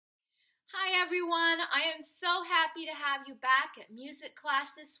everyone. I am so happy to have you back at music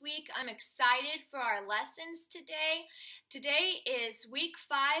class this week. I'm excited for our lessons today. Today is week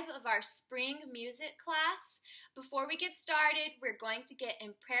 5 of our spring music class. Before we get started, we're going to get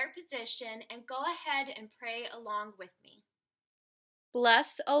in prayer position and go ahead and pray along with me.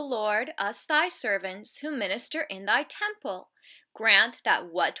 Bless, O Lord, us thy servants who minister in thy temple. Grant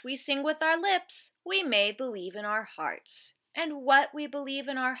that what we sing with our lips we may believe in our hearts, and what we believe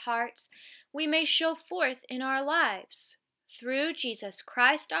in our hearts we may show forth in our lives. Through Jesus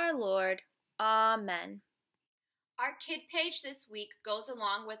Christ our Lord. Amen. Our KIDpage this week goes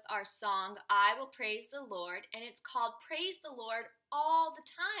along with our song, I Will Praise the Lord, and it's called Praise the Lord All the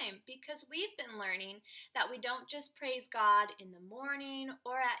Time, because we've been learning that we don't just praise God in the morning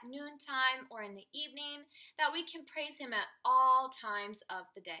or at noontime or in the evening, that we can praise Him at all times of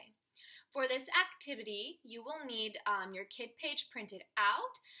the day. For this activity, you will need your KIDpage printed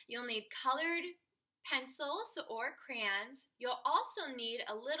out. You'll need colored pencils or crayons. You'll also need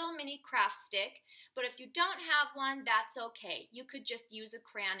a little mini craft stick, but if you don't have one, that's okay. You could just use a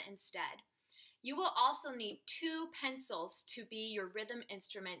crayon instead. You will also need 2 pencils to be your rhythm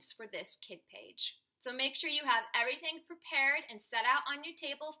instruments for this KIDpage. So make sure you have everything prepared and set out on your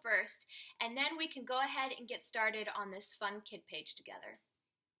table first, and then we can go ahead and get started on this fun KIDpage together.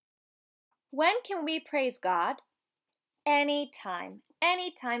 When can we praise God? Any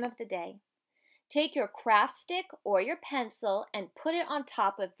time of the day. Take your craft stick or your pencil and put it on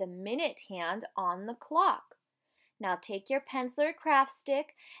top of the minute hand on the clock. Now take your pencil or craft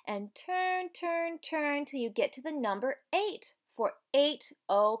stick and turn till you get to the number 8 for 8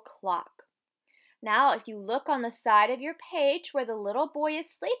 o'clock. Now if you look on the side of your page where the little boy is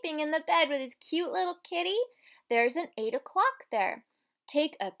sleeping in the bed with his cute little kitty, there's an 8 o'clock there.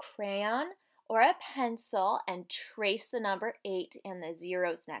 Take a crayon or a pencil and trace the number 8 and the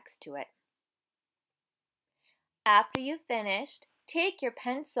zeros next to it. After you've finished, take your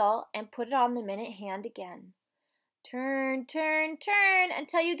pencil and put it on the minute hand again. Turn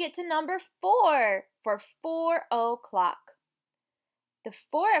until you get to number 4 for 4 o'clock. The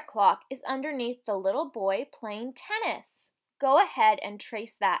 4 o'clock is underneath the little boy playing tennis. Go ahead and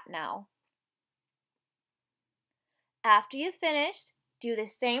trace that now. After you've finished, do the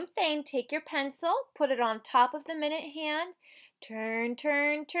same thing. Take your pencil, put it on top of the minute hand, turn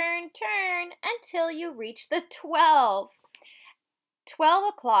until you reach the 12. 12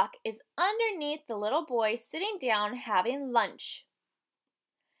 o'clock is underneath the little boy sitting down having lunch.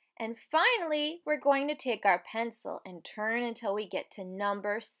 And finally, we're going to take our pencil and turn until we get to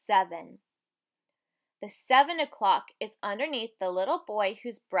number 7. The 7 o'clock is underneath the little boy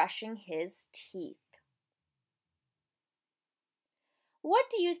who's brushing his teeth. What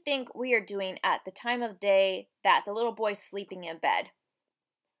do you think we are doing at the time of day that the little boy's sleeping in bed?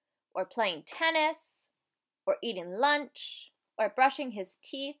 Or playing tennis? Or eating lunch? Or brushing his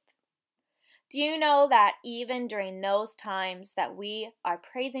teeth? Do you know that even during those times that we are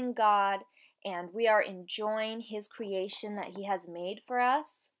praising God and we are enjoying His creation that He has made for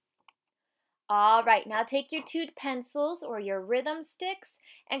us? All right, now take your 2 pencils or your rhythm sticks,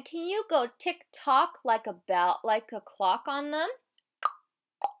 and can you go tick-tock like a bell, like a clock on them?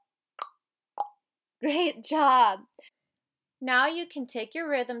 Great job! Now you can take your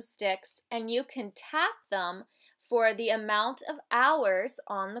rhythm sticks and you can tap them for the amount of hours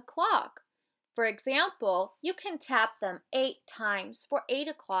on the clock. For example, you can tap them 8 times for 8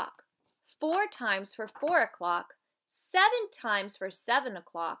 o'clock, 4 times for 4 o'clock, 7 times for 7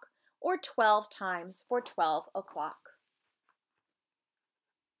 o'clock, or 12 times for 12 o'clock.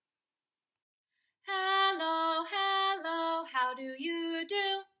 Hello, how do you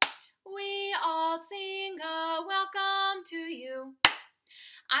do? We all sing a welcome to you.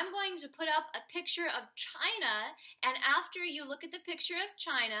 I'm going to put up a picture of China, and after you look at the picture of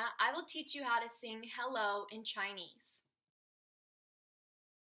China, I will teach you how to sing hello in Chinese.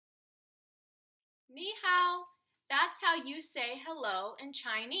 Ni hao. That's how you say hello in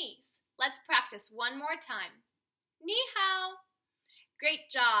Chinese. Let's practice one more time. Ni hao. Great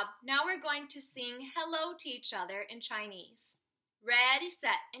job. Now we're going to sing hello to each other in Chinese. Ready,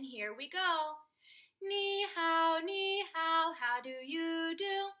 set, and here we go. Ni hao, how do you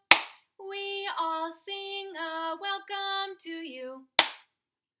do? We all sing a welcome to you.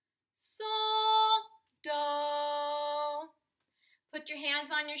 Sol, do. Put your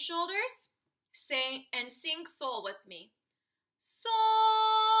hands on your shoulders and sing sol with me. Sol.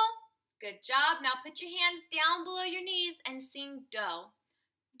 Good job. Now put your hands down below your knees and sing do.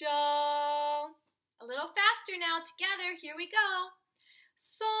 Do. A little faster now together. Here we go.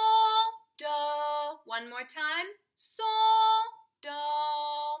 Sol, do. One more time. Sol, do.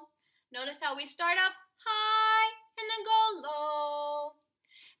 Notice how we start up high and then go low.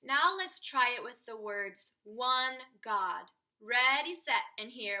 Now let's try it with the words one God. Ready, set,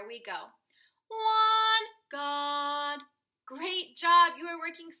 and here we go. One God. Great job. You are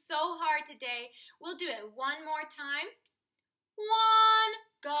working so hard today. We'll do it one more time. One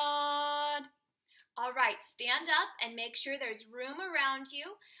God. All right, stand up and make sure there's room around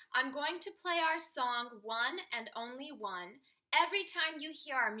you. I'm going to play our song One and Only One. Every time you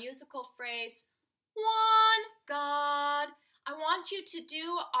hear our musical phrase, one God, I want you to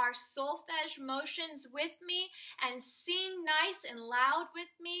do our solfege motions with me and sing nice and loud with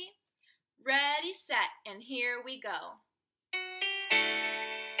me. Ready, set, and here we go.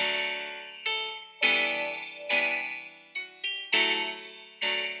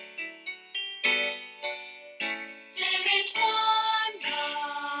 There is one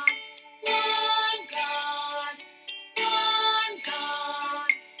God, one God, one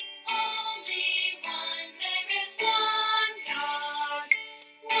God, only one. There is one God,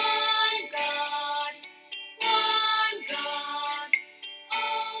 one God, one God,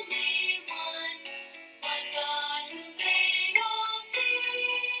 only one. One God who made all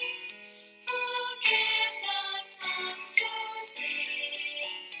things, who gives us songs to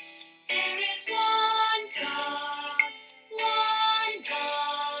sing. There is one God, one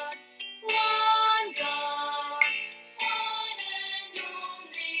God, one God, one and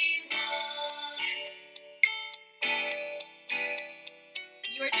only one.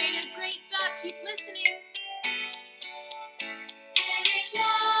 You are doing a great job. Keep listening. There is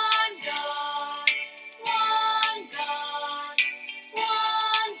one God, one God,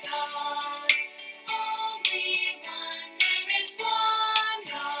 one God, only one. There is one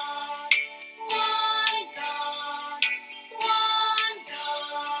God, one God, one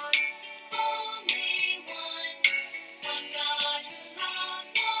God, only one. One God who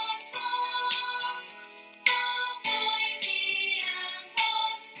loves us all, the mighty and the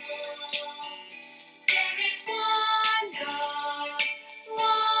small. There is one God,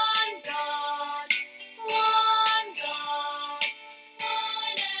 one God, one God,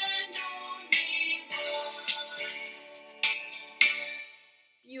 one and only one.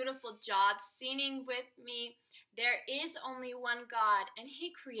 Beautiful job singing with me. There is only one God, and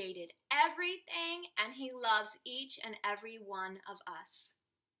He created everything, and He loves each and every one of us.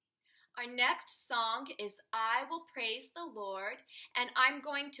 Our next song is I Will Praise the Lord, and I'm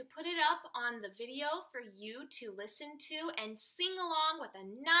going to put it up on the video for you to listen to and sing along with a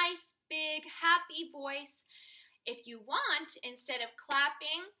nice, big, happy voice. If you want, instead of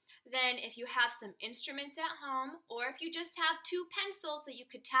clapping, then if you have some instruments at home, or if you just have two pencils that you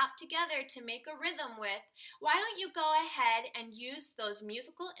could tap together to make a rhythm with, why don't you go ahead and use those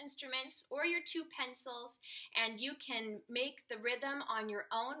musical instruments or your two pencils, and you can make the rhythm on your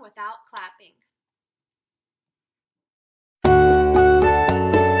own without clapping.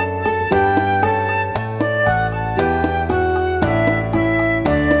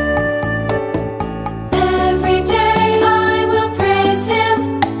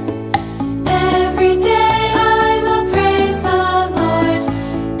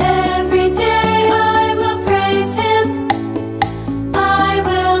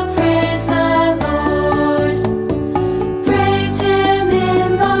 Praise Him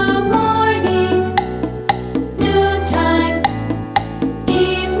in the morning.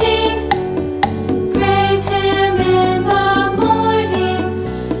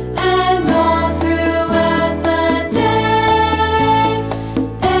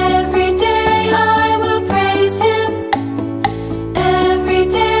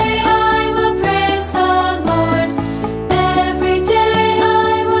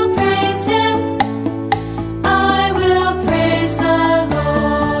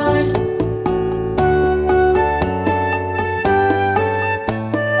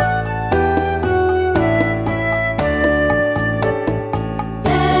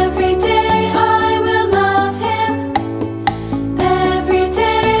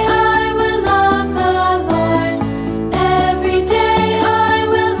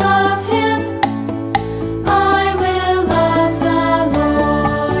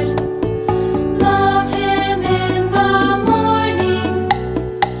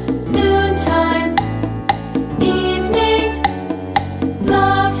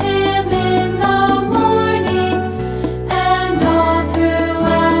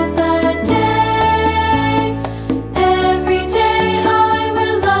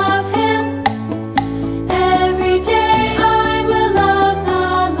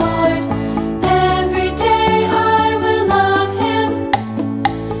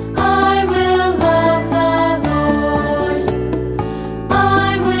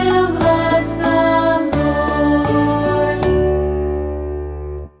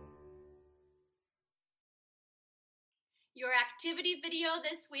 activity video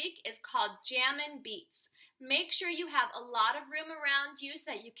this week is called Jammin' Beats. Make sure you have a lot of room around you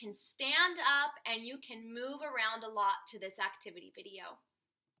so that you can stand up and you can move around a lot to this activity video.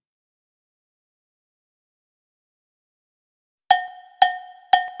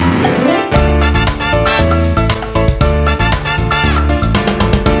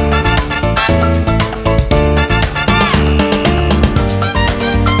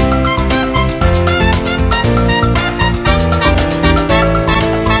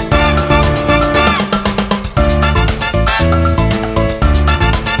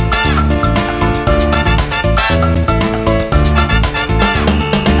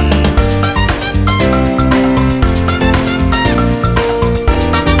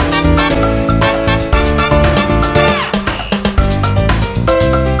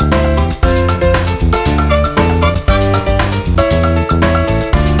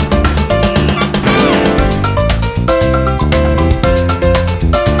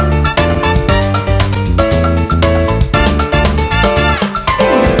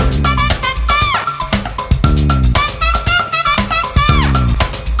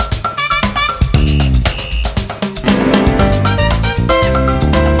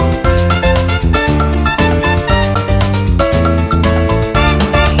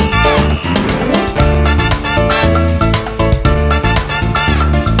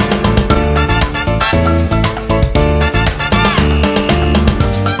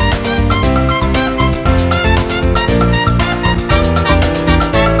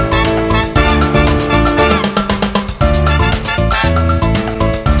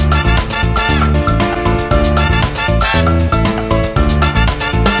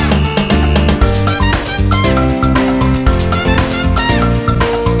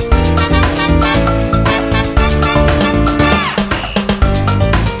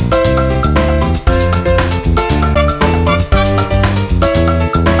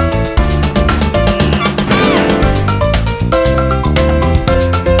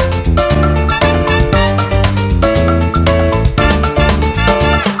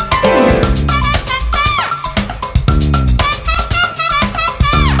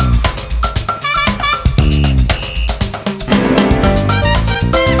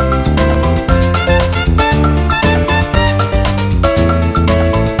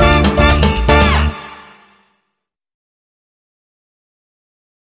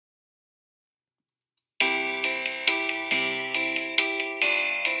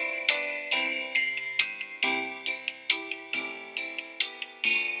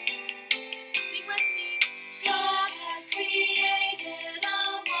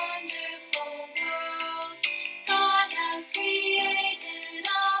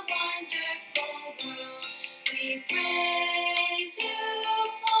 Praise you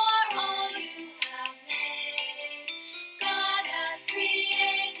for all you have made. God has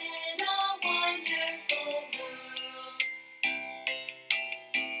created a wonderful world.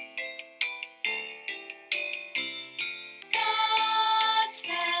 God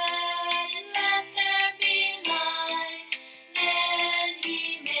said, "Let there be light." Then He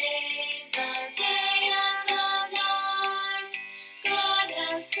made the day and the night. God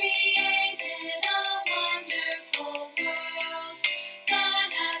has created a wonderful world.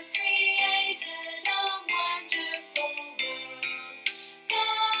 God has created a wonderful world.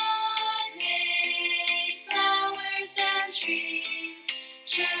 God made flowers and trees,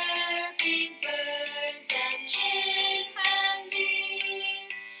 chirping birds and chimpanzees.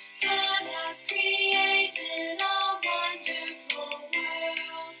 God has created a wonderful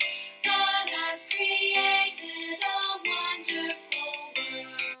world. God has created a wonderful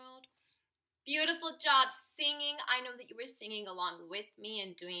world. Beautiful job singing. I know that you were singing along with me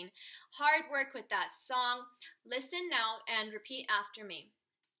and doing hard work with that song. Listen now and repeat after me.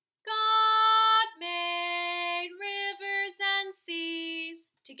 God made rivers and seas.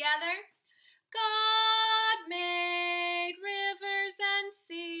 Together. God made rivers and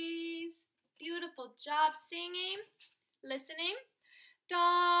seas. Beautiful job singing. Listening.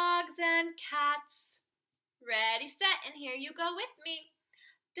 Dogs and cats. Ready, set, and here you go with me.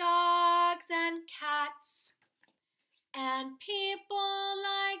 Dogs and cats. And people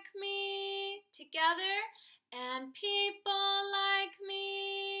like me. Together. And people like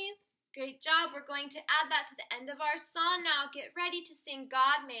me. Great job. We're going to add that to the end of our song now. Get ready to sing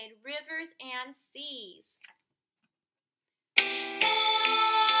God Made Rivers and Seas.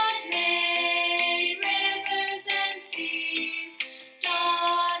 God made rivers and seas,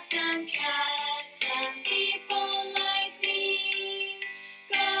 dogs and cats and people like me.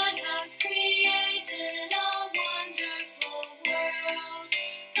 God has created a wonderful world.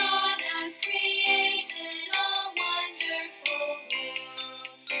 God has created a wonderful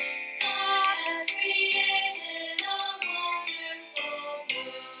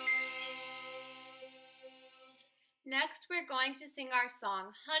Next, we're going to sing our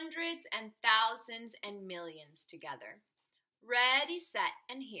song Hundreds and Thousands and Millions together. Ready, set,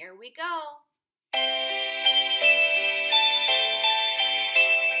 and here we go. There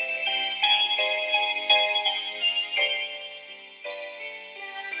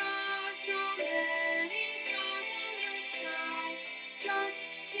are so many stars in the sky,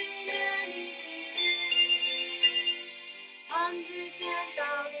 just too many to see. Hundreds and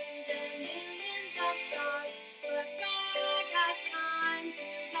thousands and millions of stars, but God has time to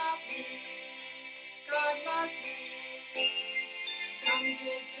love me. God loves me.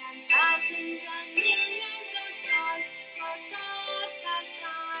 Hundreds and thousands and millions of stars, but God has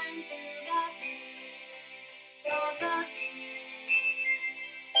time to love me. God loves me.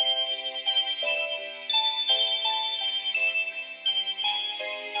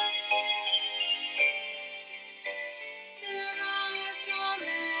 There are so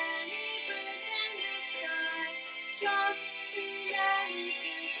many birds in the sky, just too many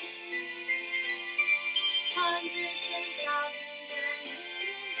to see. Hundreds and thousands and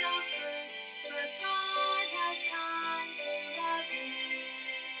millions of birds, but God has time to love me.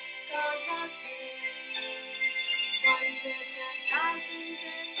 God loves me. Hundreds and thousands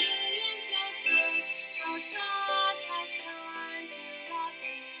and millions of birds, but God has time to love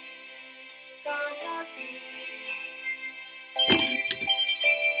me. God loves me.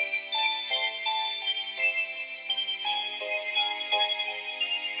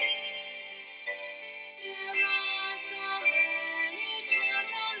 There are so many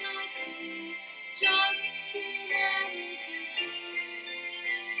children like me, just too many to see.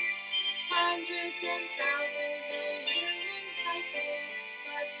 Hundreds and thousands and millions like me,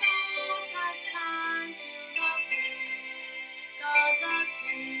 but God has time to love me. God loves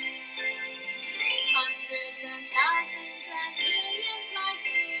me. Hundreds and thousands and millions like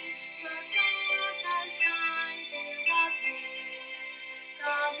me, but God has time to love me.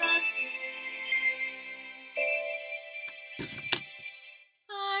 God loves me.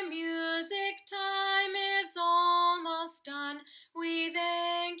 Our music time is almost done. We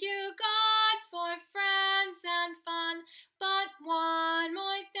thank you, God, for friends and fun. But one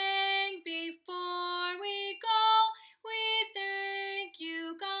more thing before we go. We thank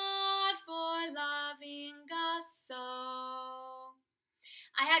you, God, for loving us so.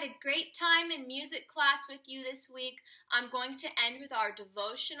 I had a great time in music class with you this week. I'm going to end with our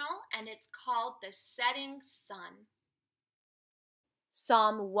devotional, and it's called The Setting Sun.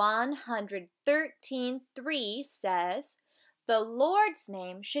 Psalm 113:3 says, "The Lord's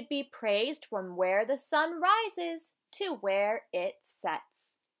name should be praised from where the sun rises to where it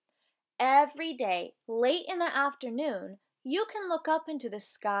sets." Every day, late in the afternoon, you can look up into the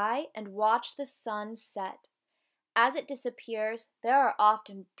sky and watch the sun set. As it disappears, there are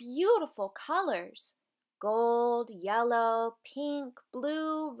often beautiful colors: gold, yellow, pink,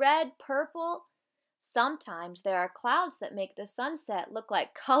 blue, red, purple. Sometimes there are clouds that make the sunset look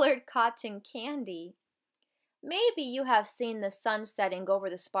like colored cotton candy. Maybe you have seen the sun setting over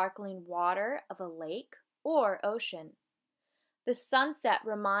the sparkling water of a lake or ocean. The sunset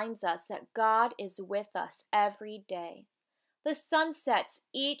reminds us that God is with us every day. The sun sets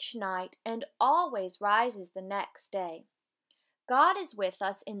each night and always rises the next day. God is with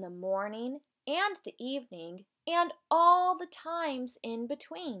us in the morning and the evening and all the times in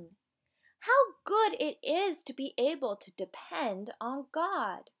between. How good it is to be able to depend on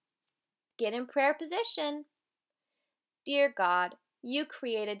God. Get in prayer position. Dear God, you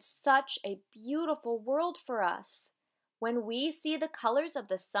created such a beautiful world for us. When we see the colors of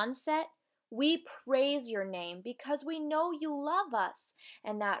the sunset, we praise your name because we know you love us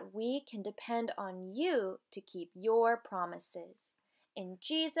and that we can depend on you to keep your promises. In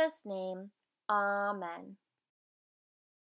Jesus' name, Amen.